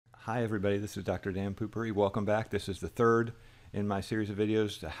Hi everybody, this is Dr. Dan Poopery. Welcome back. This is the third in my series of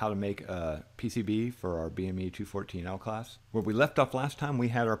videos to how to make a PCB for our BME 214L class. Where we left off last time, we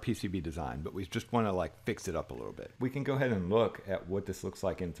had our PCB design, but we just want to fix it up a little bit. We can go ahead and look at what this looks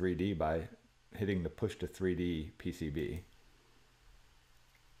like in 3D by hitting the push to 3D PCB.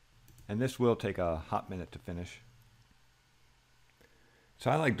 And this will take a hot minute to finish.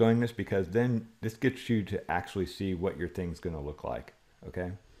 So I like doing this because then this gets you to actually see what your thing's going to look like,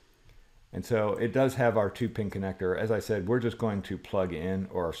 okay? And so it does have our 2-pin connector. As I said, we're just going to plug in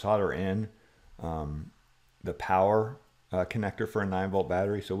or solder in the power connector for a 9-volt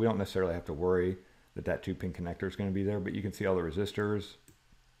battery. So we don't necessarily have to worry that that 2-pin connector is going to be there, but you can see all the resistors,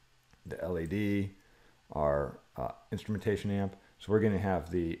 the LED, our instrumentation amp. So we're going to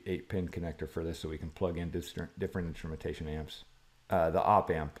have the 8-pin connector for this so we can plug in different instrumentation amps. The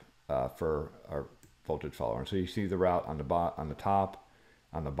op amp for our voltage follower. And so you see the route on the top,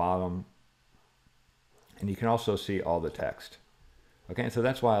 on the bottom, and you can also see all the text. Okay, and so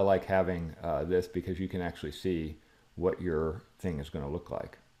that's why I like having this, because you can actually see what your thing is going to look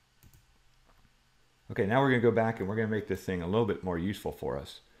like. Okay, now we're going to go back and we're going to make this thing a little bit more useful for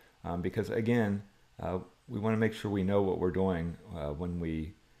us, because again, we want to make sure we know what we're doing when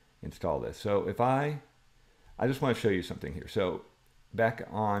we install this. So if I just want to show you something here. So back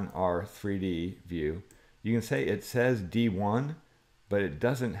on our 3D view, you can say it says D1, but it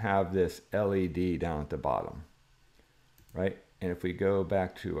doesn't have this LED down at the bottom, right? And if we go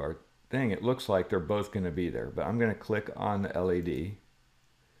back to our thing, it looks like they're both going to be there, but I'm going to click on the LED,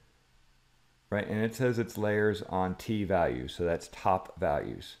 right? And it says it's layers on T values, so that's top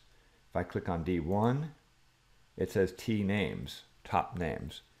values. If I click on D1, it says T names, top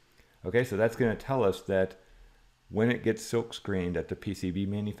names. Okay, so that's going to tell us that when it gets silk screened at the PCB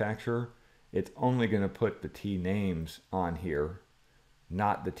manufacturer, it's only going to put the T names on here,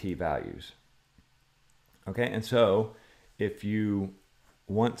 not the T values. Okay, and so if you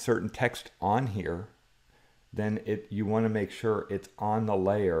want certain text on here, then you want to make sure it's on the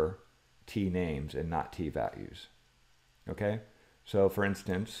layer T names and not T values. Okay, so for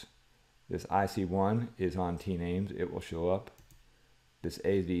instance, this IC1 is on T names, it will show up. This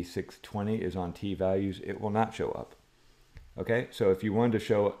AZ620 is on T values, it will not show up. Okay, so if you wanted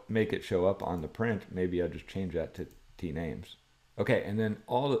to make it show up on the print, maybe I'll just change that to T names. Okay, and then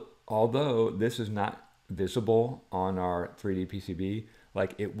although this is not visible on our 3D PCB,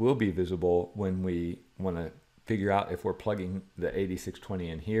 it will be visible when we want to figure out if we're plugging the AZ620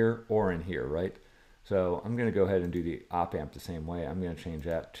 in here or in here, right? So I'm going to go ahead and do the op amp the same way. I'm going to change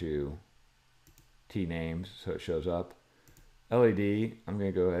that to T names so it shows up. LED, I'm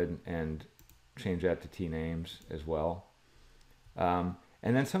going to go ahead and change that to T names as well.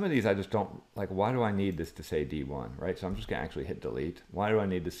 And then some of these I just don't, why do I need this to say D1, right? So I'm just going to actually hit delete. Why do I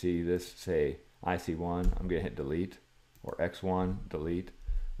need to see this say IC1? I'm going to hit delete, or X1, delete,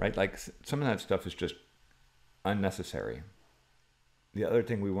 right? Some of that stuff is just unnecessary. The other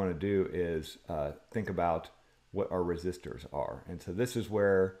thing we want to do is think about what our resistors are. And so this is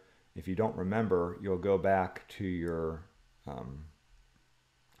where, if you don't remember, you'll go back to your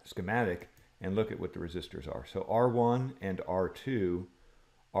schematic and look at what the resistors are. So R1 and R2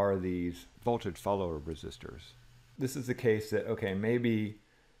 are these voltage follower resistors. This is the case that, okay, maybe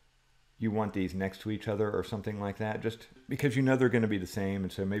you want these next to each other or something like that, just because you know they're going to be the same,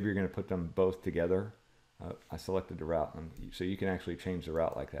 and so maybe you're going to put them both together. I selected the route, so you can actually change the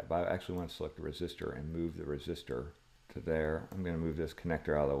route like that, but I actually want to select the resistor and move the resistor to there. I'm going to move this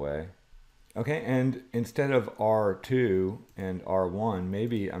connector out of the way. Okay, and instead of R2 and R1,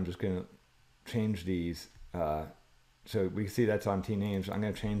 maybe I'm just going to change these. So we see that's on T names. I'm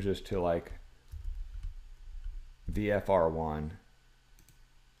going to change this to VFR1,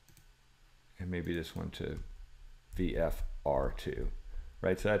 and maybe this one to VFR2,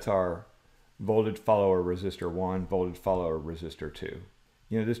 right? So that's our voltage follower resistor 1, voltage follower resistor 2.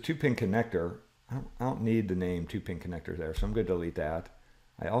 You know, this 2-pin connector, I don't need the name 2-pin connector there, so I'm going to delete that.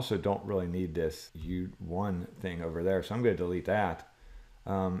 I also don't really need this U1 thing over there, so I'm going to delete that.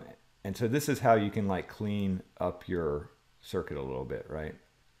 And so this is how you can clean up your circuit a little bit, right?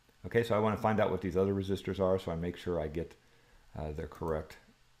 Okay, so I want to find out what these other resistors are, so I make sure I get their correct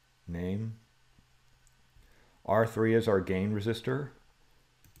name. R3 is our gain resistor,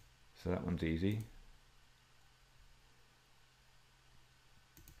 so that one's easy.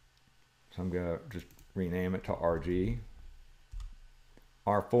 So I'm going to just rename it to RG.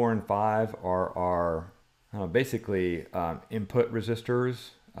 R4 and 5 are our basically input resistors.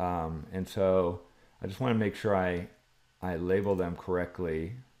 And so I just want to make sure I label them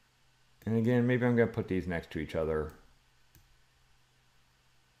correctly. And again, maybe I'm going to put these next to each other.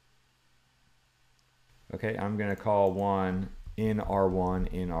 Okay, I'm going to call one in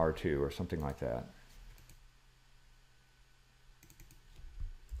R1, in R2, or something like that.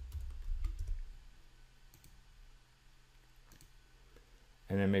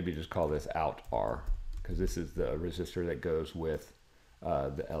 And then maybe just call this out R, because this is the resistor that goes with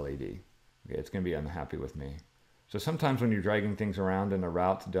the LED. Okay, it's going to be unhappy with me. So sometimes when you're dragging things around and the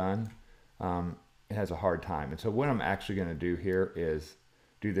route's done, it has a hard time. And so what I'm actually going to do here is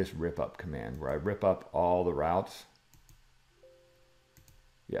do this rip up command, where I rip up all the routes.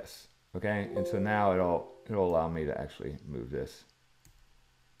 Yes. Okay, and so now it'll allow me to actually move this.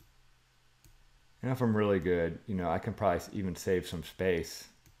 And if I'm really good, you know, I can probably even save some space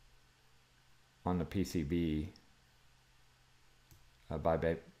on the PCB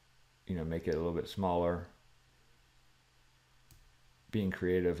by, you know, make it a little bit smaller. Being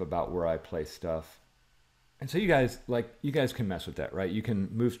creative about where I place stuff. And so you guys can mess with that, right? You can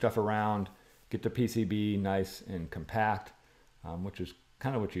move stuff around, get the PCB nice and compact, which is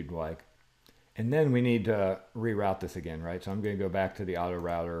kind of what you'd like. And then we need to reroute this again, right? So I'm going to go back to the auto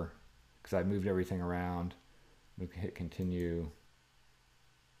router because I moved everything around. We can hit continue.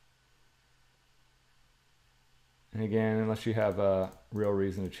 And again, unless you have a real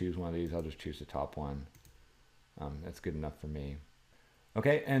reason to choose one of these, I'll just choose the top one. That's good enough for me.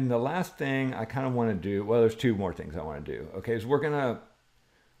 Okay, and the last thing I kind of want to do, well, there's two more things I want to do. Okay, is we're gonna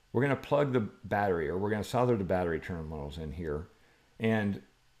plug the battery, or we're gonna solder the battery terminals in here, and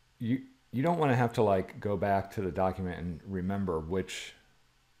you don't want to have to like go back to the document and remember which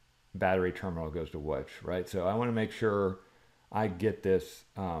battery terminal goes to which, right? So I want to make sure I get this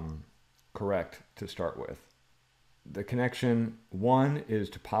correct to start with. The connection 1 is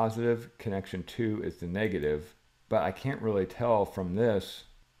to positive, connection 2 is to negative, but I can't really tell from this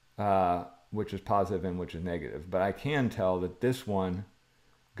which is positive and which is negative. But I can tell that this one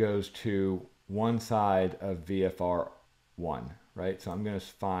goes to one side of VFR1, right? So I'm going to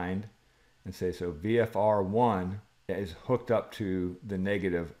find and say, so VFR1 is hooked up to the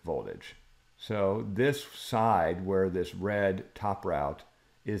negative voltage. So this side where this red top route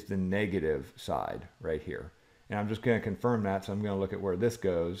is the negative side right here. And I'm just going to confirm that. So I'm going to look at where this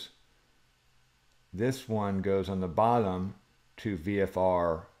goes. This one goes on the bottom to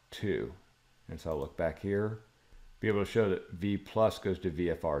VFR2. And so I'll look back here, be able to show that V plus goes to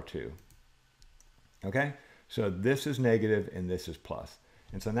VFR2. Okay, so this is negative and this is plus.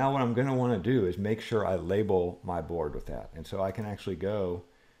 And so now what I'm going to want to do is make sure I label my board with that. And so I can actually go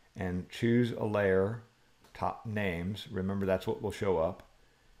and choose a layer, top names. Remember, that's what will show up.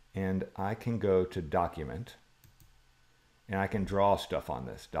 And I can go to document. And I can draw stuff on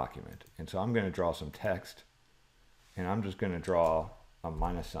this document. And so I'm going to draw some text. And I'm just going to draw a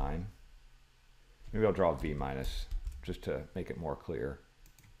minus sign. Maybe I'll draw V minus just to make it more clear.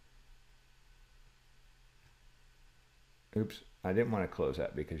 Oops, I didn't want to close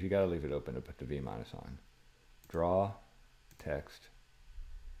that because you got to leave it open to put the V minus on. Draw text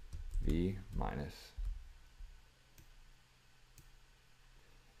V minus.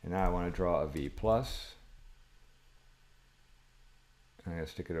 And now I want to draw a V plus. I'm going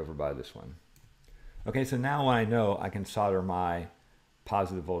to stick it over by this one. Okay, so now I know I can solder my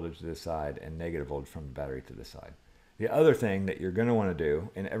positive voltage to this side and negative voltage from the battery to this side. The other thing that you're going to want to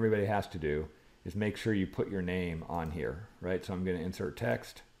do, and everybody has to do, is make sure you put your name on here, right? So I'm going to insert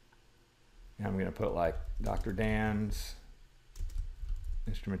text, and I'm going to put like Dr. Dan's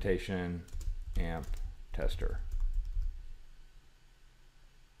instrumentation amp tester.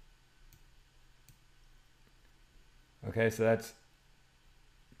 Okay, so that's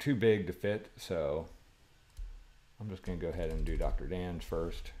too big to fit, so I'm just going to go ahead and do Dr. Dan's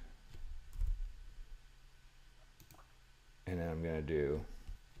first. And then I'm going to do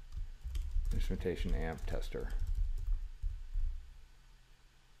instrumentation amp tester.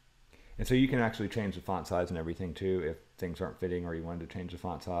 And so you can actually change the font size and everything too if things aren't fitting or you wanted to change the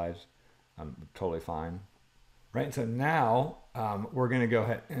font size. Totally fine. Right, and so now we're going to go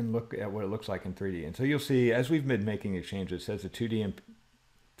ahead and look at what it looks like in 3D. And so you'll see as we've been making these changes, it says the 2D and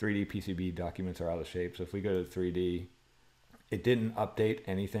 3D PCB documents are out of shape. So if we go to 3D, it didn't update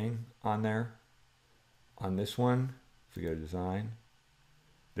anything on there. On this one, if we go to design,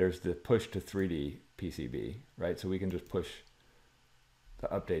 there's the push to 3D PCB, right? So we can just push the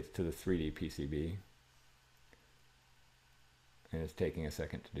updates to the 3D PCB. And it's taking a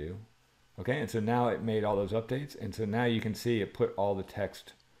second to do. Okay, and so now it made all those updates. And so now you can see it put all the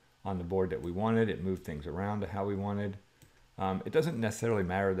text on the board that we wanted. It moved things around to how we wanted. It doesn't necessarily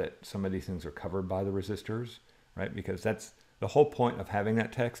matter that some of these things are covered by the resistors, right? Because that's the whole point of having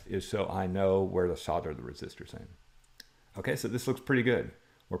that text is so I know where to solder the resistors in. Okay, so this looks pretty good.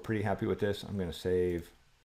 We're pretty happy with this. I'm going to save